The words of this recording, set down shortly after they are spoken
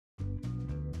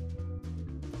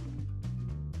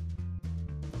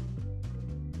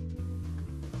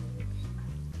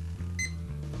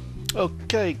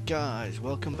Okay guys,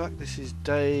 welcome back. This is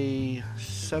day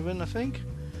 7 I think.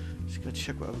 Just going to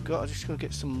check what I've got. I'm just going to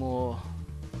get some more,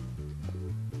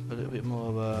 a little bit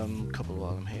more cobble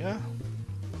while I'm here.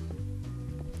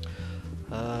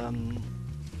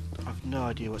 I've no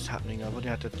idea what's happening. I've only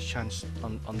had a chance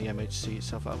on the MHC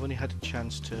itself. I've only had a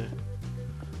chance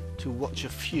to watch a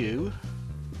few.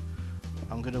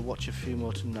 I'm going to watch a few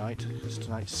more tonight because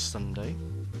tonight's Sunday.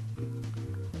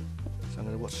 So I'm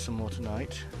going to watch some more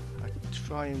tonight. I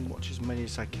try and watch as many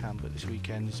as I can, but this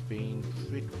weekend has been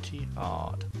pretty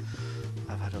hard.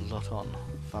 I've had a lot on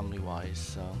family-wise,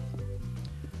 so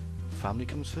family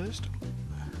comes first.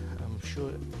 I'm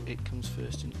sure it comes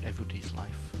first in everybody's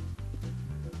life.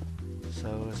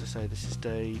 So as I say, this is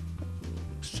day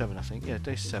 7 I think. Yeah,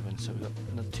 day 7, so we've got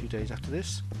another 2 days after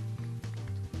this.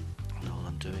 And all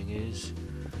I'm doing is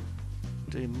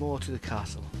doing more to the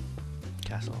castle,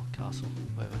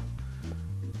 whatever.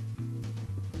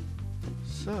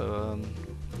 So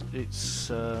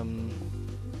it's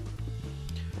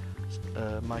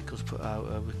Michael's put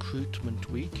out a recruitment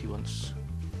week. He wants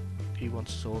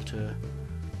us all to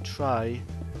try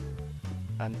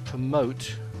and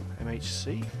promote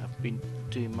MHC. I've been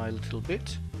doing my little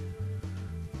bit.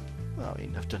 Well, I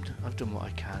mean, I've done what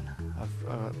I can.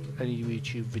 Any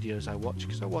YouTube videos I watch,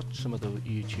 because I watch some of the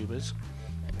YouTubers,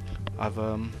 I've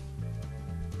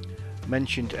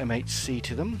mentioned MHC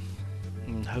to them,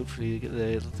 and hopefully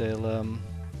they'll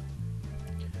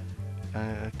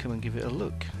come and give it a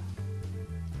look.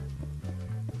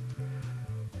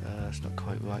 It's not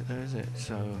quite right there, is it?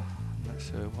 So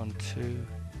that's 1, 2.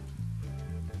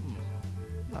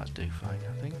 That'll do fine,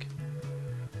 I think.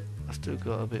 I've still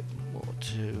got a bit more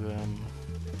to.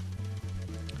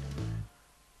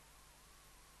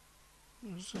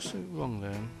 There's something wrong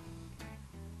there.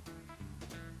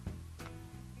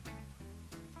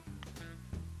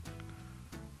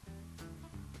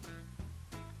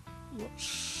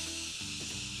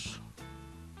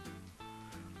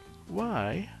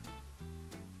 Why?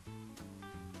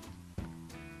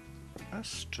 That's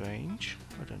strange.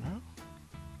 I don't know.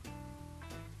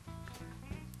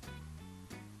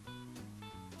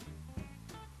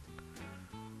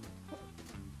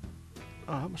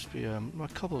 Oh, that must be my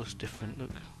cobble is different.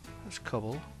 Look, that's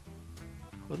cobble.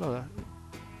 Oh no, that.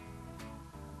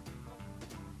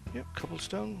 Yep,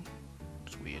 cobblestone.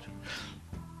 It's weird.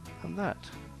 And that.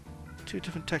 2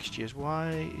 different textures.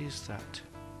 Why is that?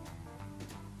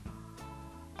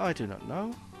 I do not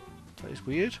know. That is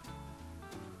weird.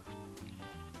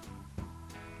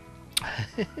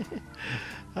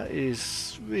 That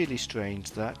is really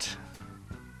strange. That.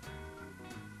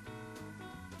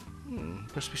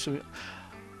 Must be something.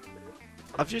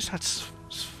 I've just had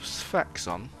facts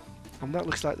on, and that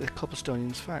looks like the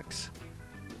Cobblestonians facts.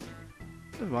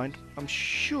 Never mind. I'm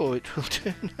sure it will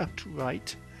turn out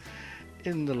right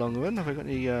in the long run. Have I got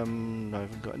any? No, I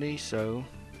haven't got any. So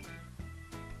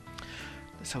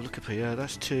let's have a look up here.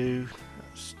 That's 2.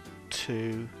 That's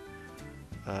 2.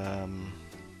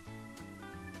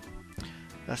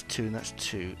 That's 2 and that's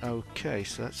 2. Okay,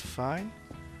 so that's fine.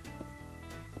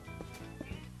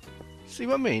 See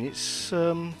what I mean? It's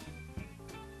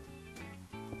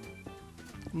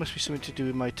must be something to do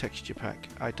with my texture pack.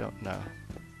 I don't know.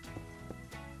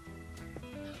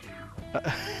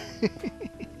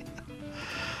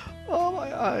 Oh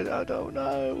my! I don't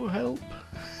know. Help!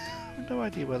 I have no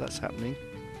idea where that's happening.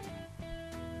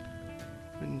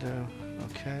 Window.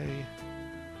 Okay.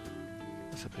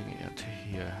 Let's bring it out to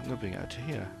here. I'm gonna bring it out to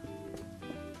here.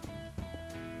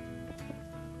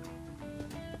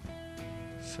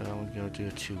 So I'm going to do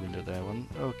a 2 window there one.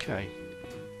 Okay.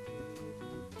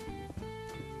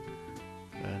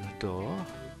 And a door.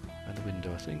 And a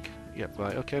window, I think. Yep,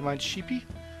 right. Okay, mine's sheepy.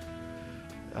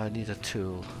 I need a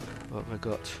tool. What have I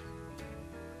got?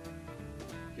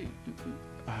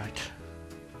 Right.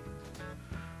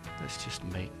 Let's just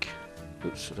make...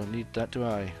 Oops, I don't need that, do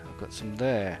I? I've got some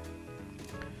there.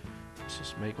 Let's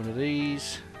just make one of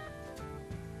these.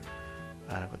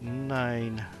 And I've got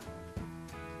 9.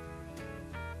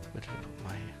 Where did I put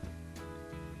my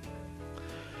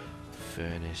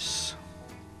furnace?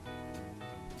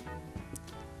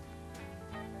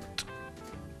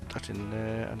 That in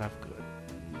there, and I've got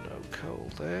no coal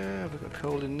there. Have I got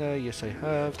coal in there? Yes, I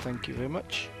have. Thank you very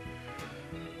much.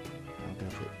 I'm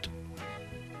going to put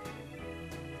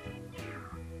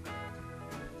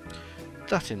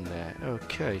that in there.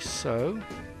 Okay, so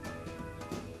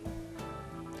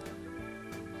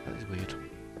that is weird.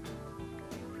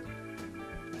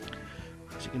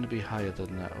 Is it going to be higher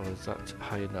than that, or is that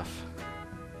high enough?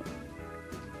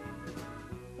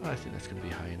 I think that's going to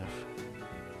be high enough.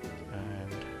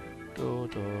 And door,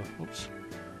 oops.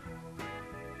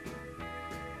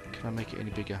 Can I make it any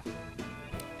bigger?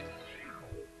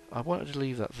 I wanted to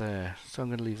leave that there, so I'm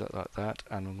going to leave that like that,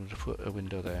 and I'm going to put a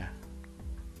window there.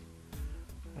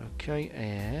 Okay,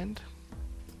 and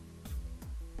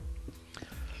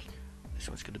this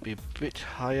one's going to be a bit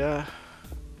higher.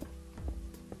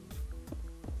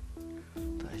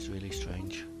 That is really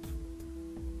strange.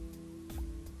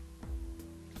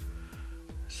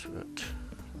 Let's put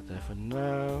that there for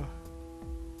now.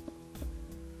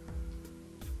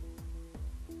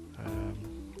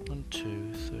 1,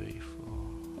 2, 3, 4.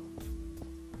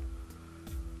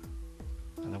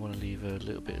 And I want to leave a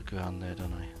little bit of ground there,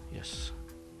 don't I? Yes.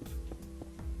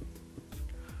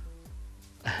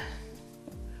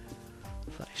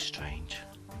 That is strange.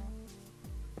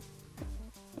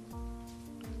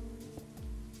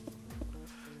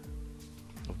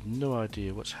 I've no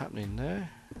idea what's happening there.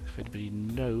 If anybody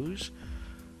knows,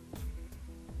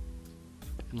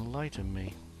 enlighten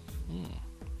me.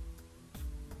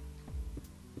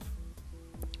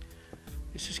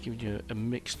 It's just giving you a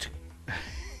mixed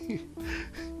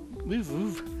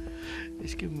move.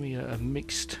 It's giving me a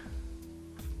mixed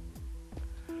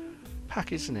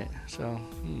pack, isn't it? So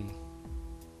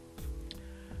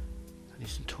I need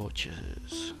some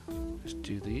torches. Let's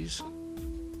do these.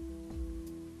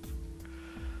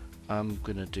 I'm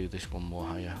gonna do this one more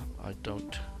higher. I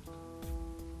don't.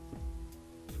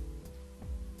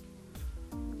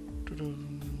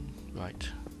 Right.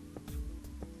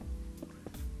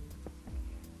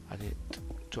 I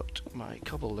dropped my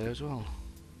cobble there as well.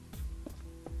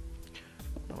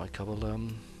 Not my cobble,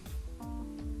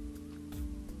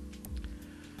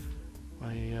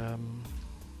 my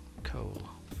coal.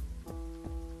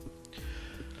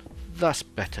 That's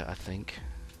better, I think.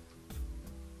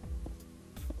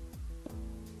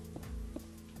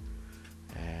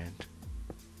 And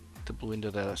double window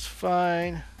there, that's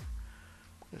fine.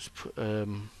 Let's put a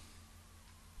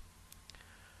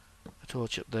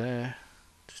torch up there.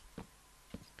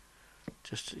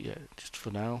 Just for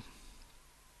now.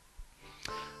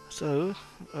 So,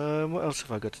 what else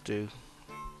have I got to do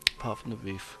apart from the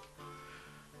roof?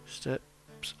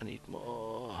 Steps. I need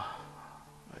more.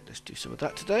 Right, let's do some of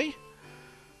that today.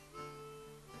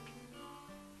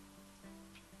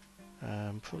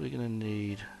 I'm probably going to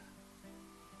need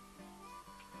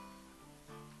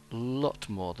a lot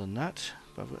more than that,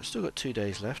 but I've still got 2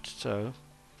 days left, so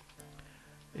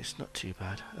it's not too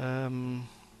bad.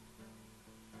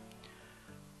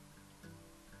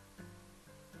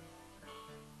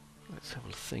 Let's have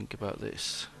a think about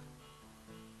this.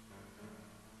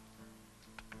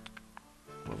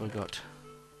 What have I got?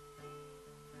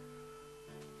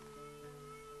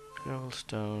 Gravel,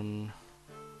 stone.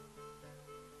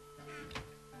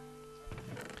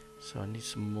 So I need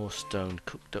some more stone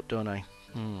cooked up, don't I?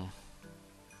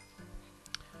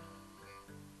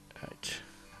 Right.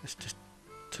 Let's just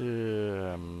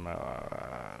do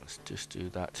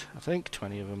that. I think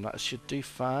 20 of them. That should do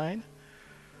fine.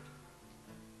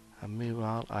 And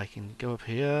meanwhile, I can go up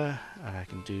here and I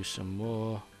can do some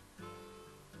more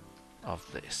of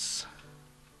this.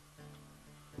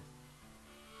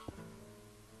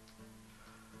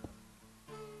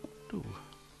 Ooh.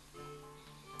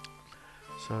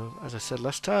 So, as I said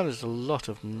last time, there's a lot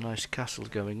of nice castles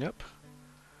going up,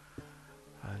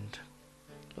 and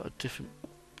a lot of different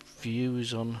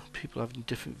views on people having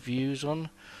different views on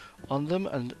them,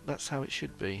 and that's how it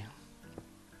should be.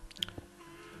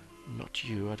 Not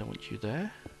you, I don't want you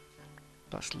there.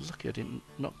 That's lucky I didn't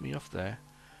knock me off there.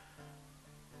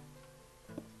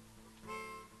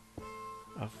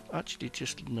 I've actually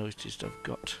just noticed I've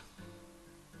got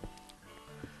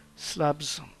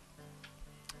slabs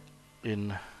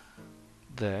in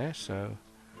there, so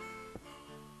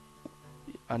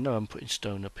I know I'm putting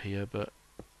stone up here, but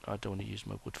I don't want to use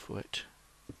my wood for it.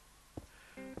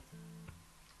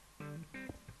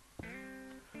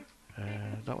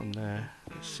 That one there,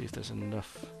 let's see if there's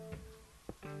enough.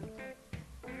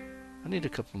 I need a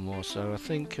couple more, so I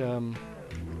think I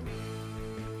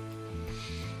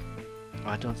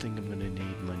don't think I'm going to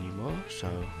need many more,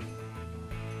 so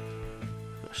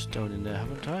got stone in there,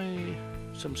 haven't I?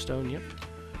 Some stone, yep.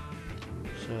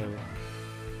 So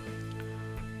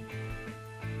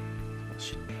that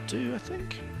should do, I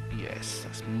think. Yes,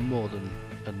 that's more than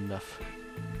enough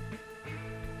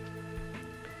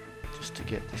just to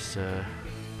get this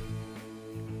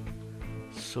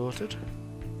sorted.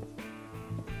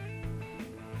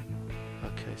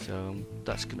 Okay, so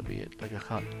that's going to be it. Like, I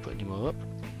can't put any more up.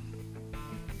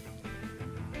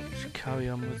 Let's carry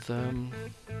on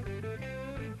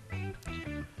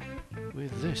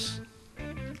with this.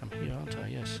 I'm here, aren't I?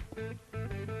 Yes.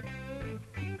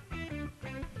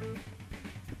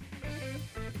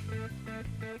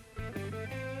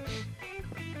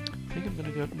 I'm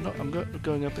going to go. Not. I'm not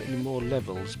going up any more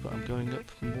levels, but I'm going up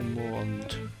more on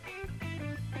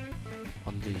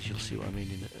these. You'll see what I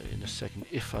mean in a second.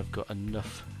 If I've got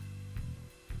enough.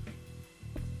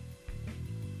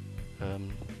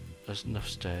 There's enough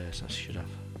stairs. I should have.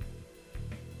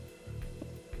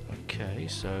 Okay,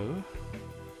 so.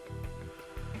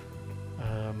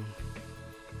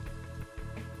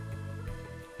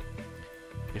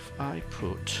 If I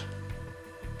put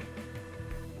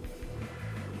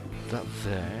that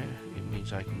there, it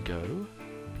means I can go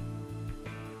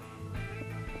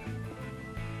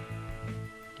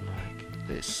like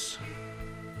this.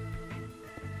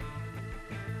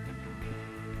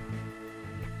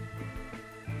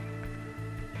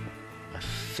 I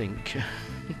think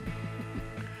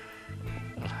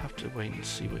I'll have to wait and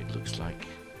see what it looks like.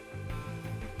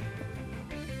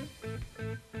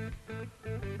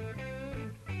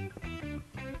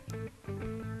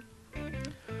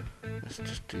 Let's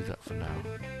just do that for now.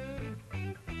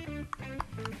 I'm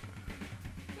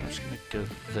just going to go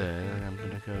there, and I'm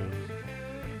going to go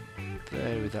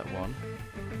there with that one,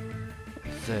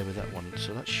 there with that one,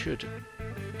 so that should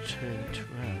turn it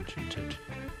around, shouldn't it?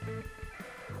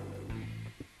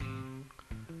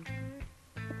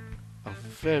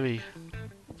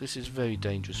 This is very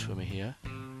dangerous for me here,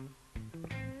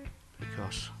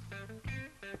 because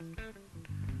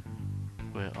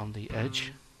we're on the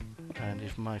edge. And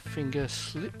if my finger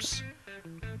slips,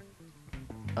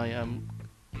 I am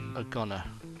a goner.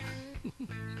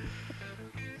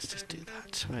 Let's just do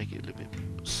that to make it a little bit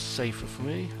safer for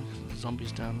me.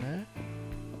 Zombies down there.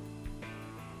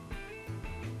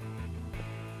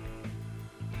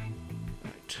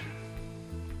 Right.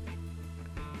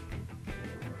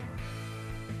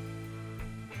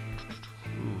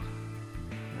 Ooh.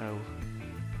 No.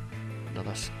 No,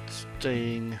 that's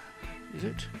staying. Is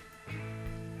it?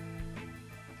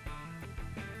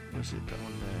 Is it that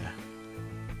one there?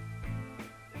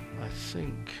 I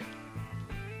think.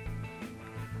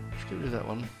 Let's get rid of that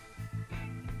one.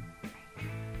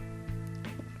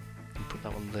 And put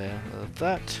that one there.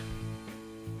 That.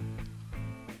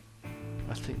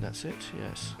 I think that's it.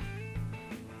 Yes.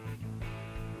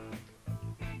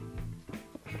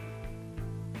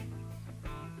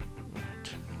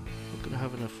 Right. I'm not gonna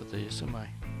have enough of this, am I?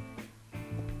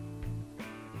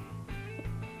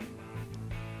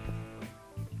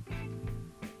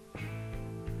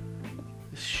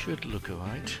 Should look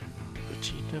alright,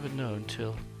 but you never know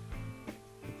until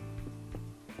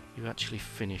you've actually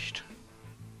finished.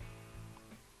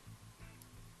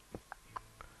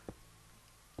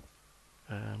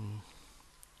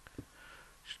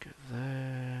 Just go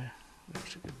there,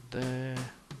 let's go there.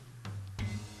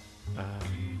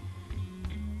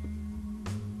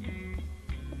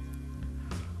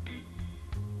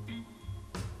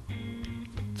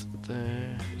 That's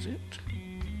there, is it?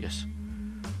 Yes.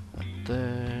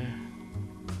 There.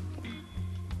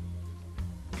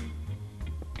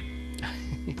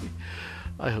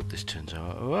 I hope this turns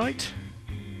out alright.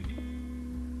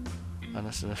 And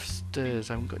that's enough stairs.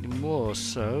 I haven't got any more,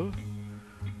 so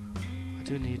I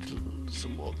do need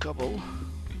some more cobble.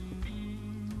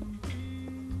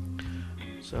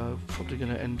 So I'm probably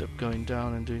going to end up going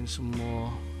down and doing some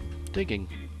more digging.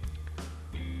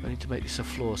 I need to make this a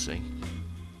floor, see.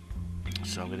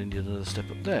 So I'm going to need another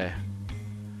step up there.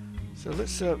 So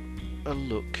let's have a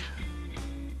look.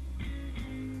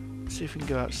 See if we can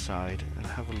go outside and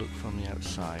have a look from the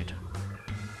outside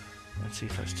and see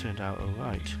if that's turned out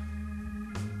alright.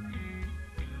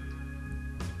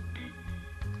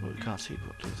 Well, we can't see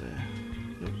properly there.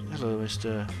 Oh, hello,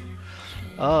 Mr.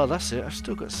 Oh, that's it. I've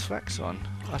still got Svax on.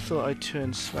 I thought I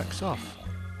turned Svax off.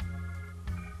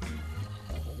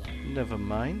 Never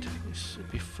mind. This should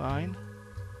be fine.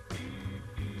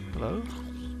 Hello?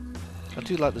 I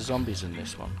do like the zombies in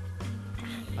this one.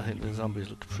 I think the zombies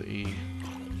look pretty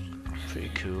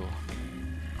cool.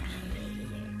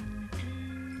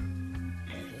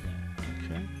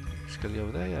 Okay, let's go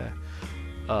over there, yeah.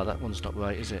 Oh, that one's not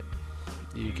right, is it?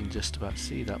 You can just about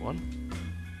see that one.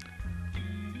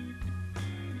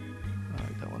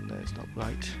 Alright, that one there is not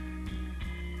right.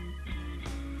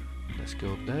 Let's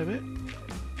go up there a bit.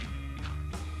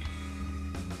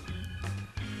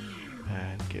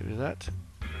 And get rid of that.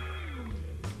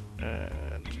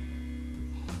 And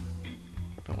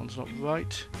that one's not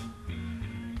right.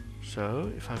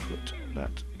 So if I put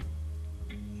that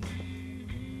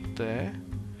there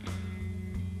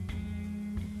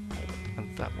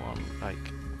and that one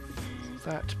like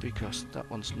that, because that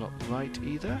one's not right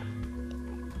either,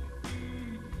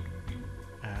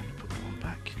 and put that one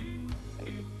back.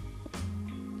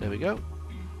 There we go.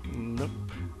 Nope.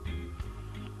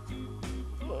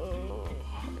 Oh.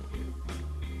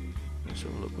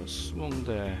 Let's have a look. What's wrong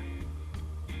there?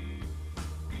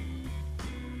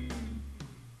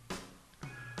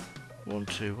 One,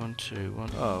 two, one, two, one.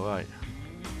 Oh, right.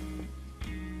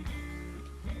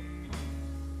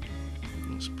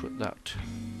 Let's put that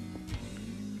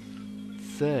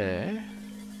there.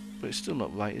 But it's still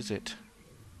not right, is it?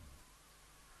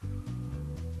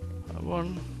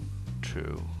 1,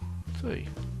 2, 3.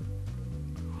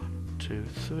 1, 2,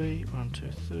 3. 1,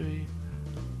 2, 3.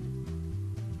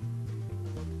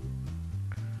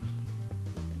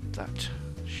 That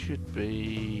should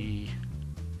be.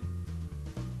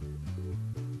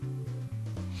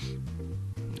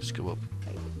 Let's go up.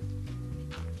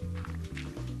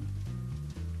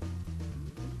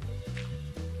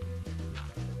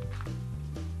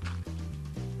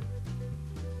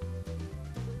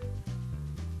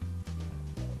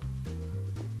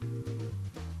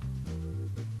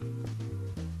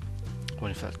 I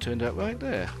wonder if that turned out right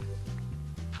there.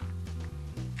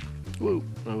 Whoa!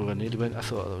 Oh, I nearly went. I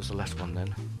thought that was the last one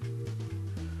then.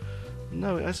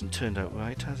 No, it hasn't turned out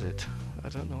right, has it? I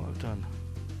don't know what I've done.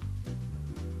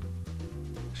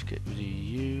 Let's get rid of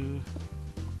you.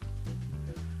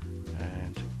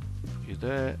 And put you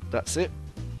there. That's it.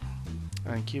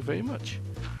 Thank you very much.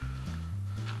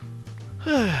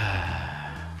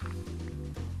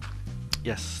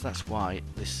 Yes, that's why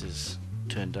this is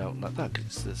turned out like that,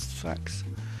 because there's facts.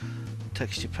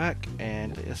 Texture pack,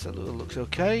 and yes, that looks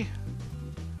okay.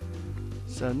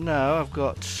 So now I've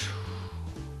got,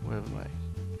 where am I?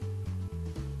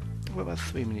 I've got about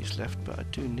 3 minutes left, but I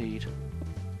do need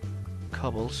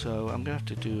cobble, so I'm going to have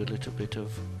to do a little bit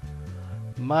of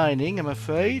mining, I'm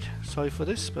afraid. Sorry for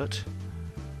this, but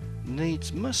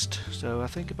needs must. So I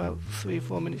think about 3 or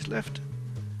 4 minutes left.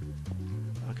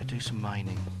 I could do some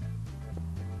mining.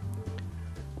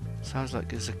 Sounds like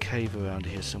there's a cave around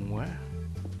here somewhere.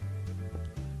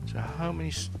 So how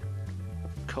many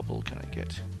cobble can I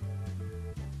get?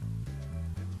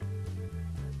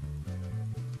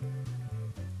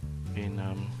 In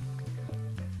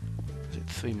is it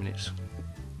 3 minutes?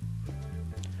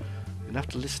 I'm gonna have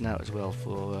to listen out as well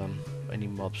for any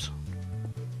mobs.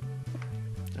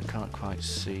 I can't quite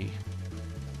see.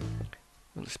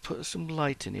 Well, let's put some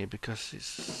light in here because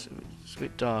it's a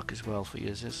bit dark as well for you,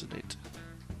 isn't it?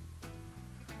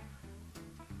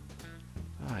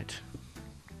 Right.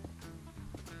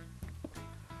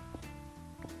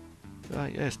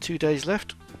 Right, yes, 2 days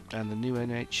left, and the new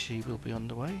MHC will be on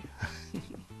the way.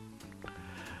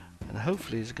 And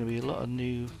hopefully there's going to be a lot of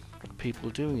new people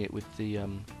doing it with the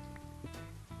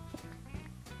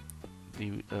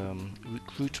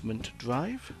recruitment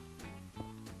drive.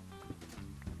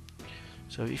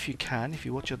 So if you can, if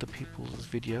you watch other people's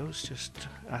videos, just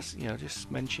ask, just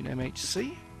mention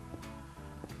MHC.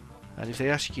 And if they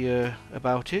ask you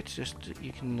about it, just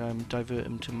you can divert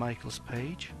them to Michael's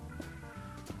page.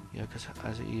 Yeah, because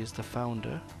as he is the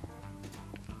founder,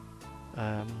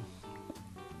 I'm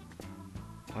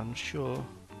sure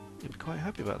you'll be quite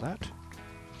happy about that.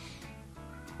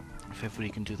 If everybody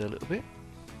can do their little bit.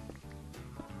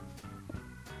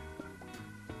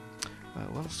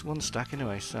 Well, it's 1 stack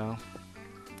anyway, so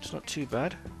it's not too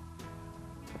bad.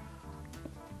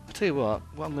 I'll tell you what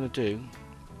I'm going to do.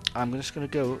 I'm just going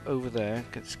to go over there,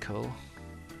 get this coal.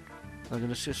 I'm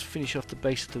going to just finish off the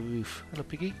base of the roof. Hello,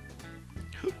 Piggy.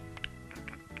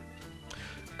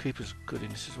 Creeper's good in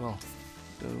this as well.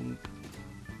 Boom.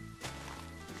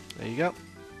 There you go.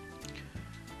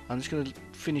 I'm just going to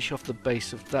finish off the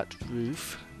base of that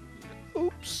roof.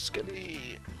 Oops,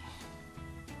 Skelly.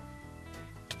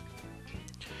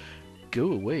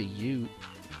 Go away, you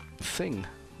thing.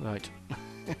 Right.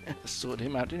 Sort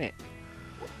him out, didn't it?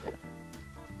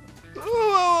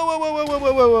 Whoa, whoa, whoa, whoa,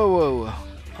 whoa, whoa, whoa, whoa, whoa.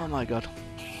 Oh my god.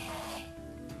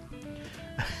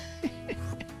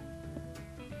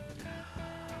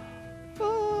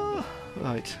 Oh,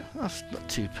 right, that's not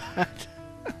too bad.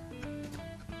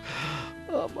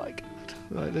 Oh my god.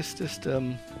 Right, let's just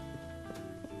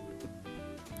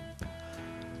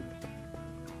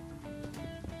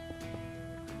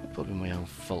probably my own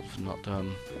fault for not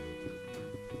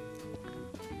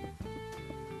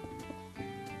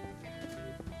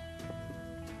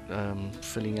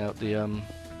filling out the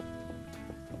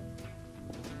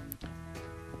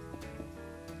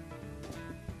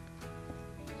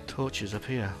torches up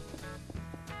here.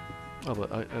 Oh,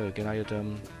 but again I had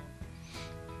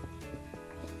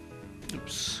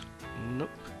oops, nope,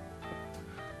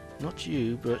 not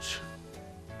you, but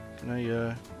can I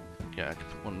yeah, I can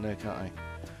put one there, can't I?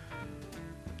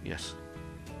 Yes,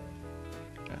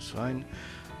 that's fine,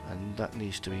 and that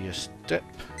needs to be a step.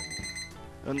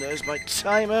 And there's my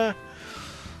timer.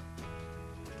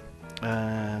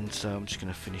 And so I'm just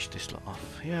going to finish this lot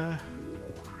off here.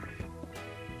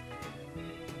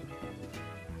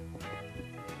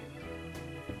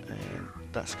 And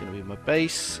that's going to be my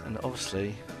base, and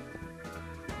obviously...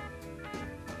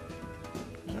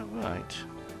 Is that right?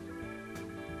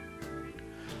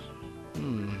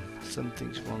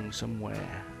 Something's wrong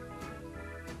somewhere.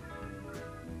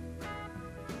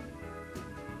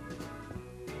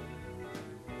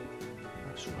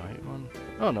 That's the right one.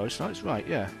 Oh no, it's not, it's right,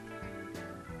 yeah.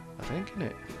 I think, isn't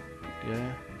it?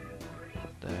 Yeah.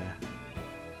 There.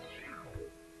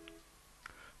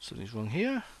 Something's wrong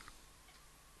here.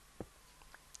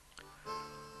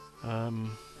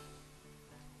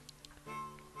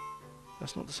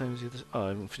 That's not the same as the other. Oh, I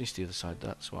haven't finished the other side.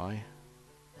 That's why.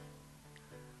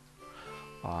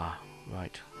 Ah,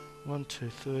 right. 1, 2,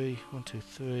 3. 1, 2,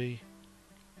 3.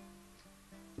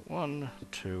 1,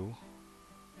 2,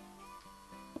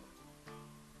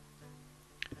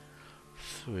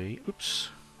 3. Oops.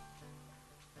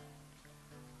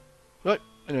 Right.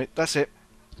 Anyway, that's it.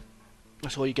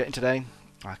 That's all you're getting today.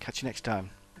 I'll catch you next time.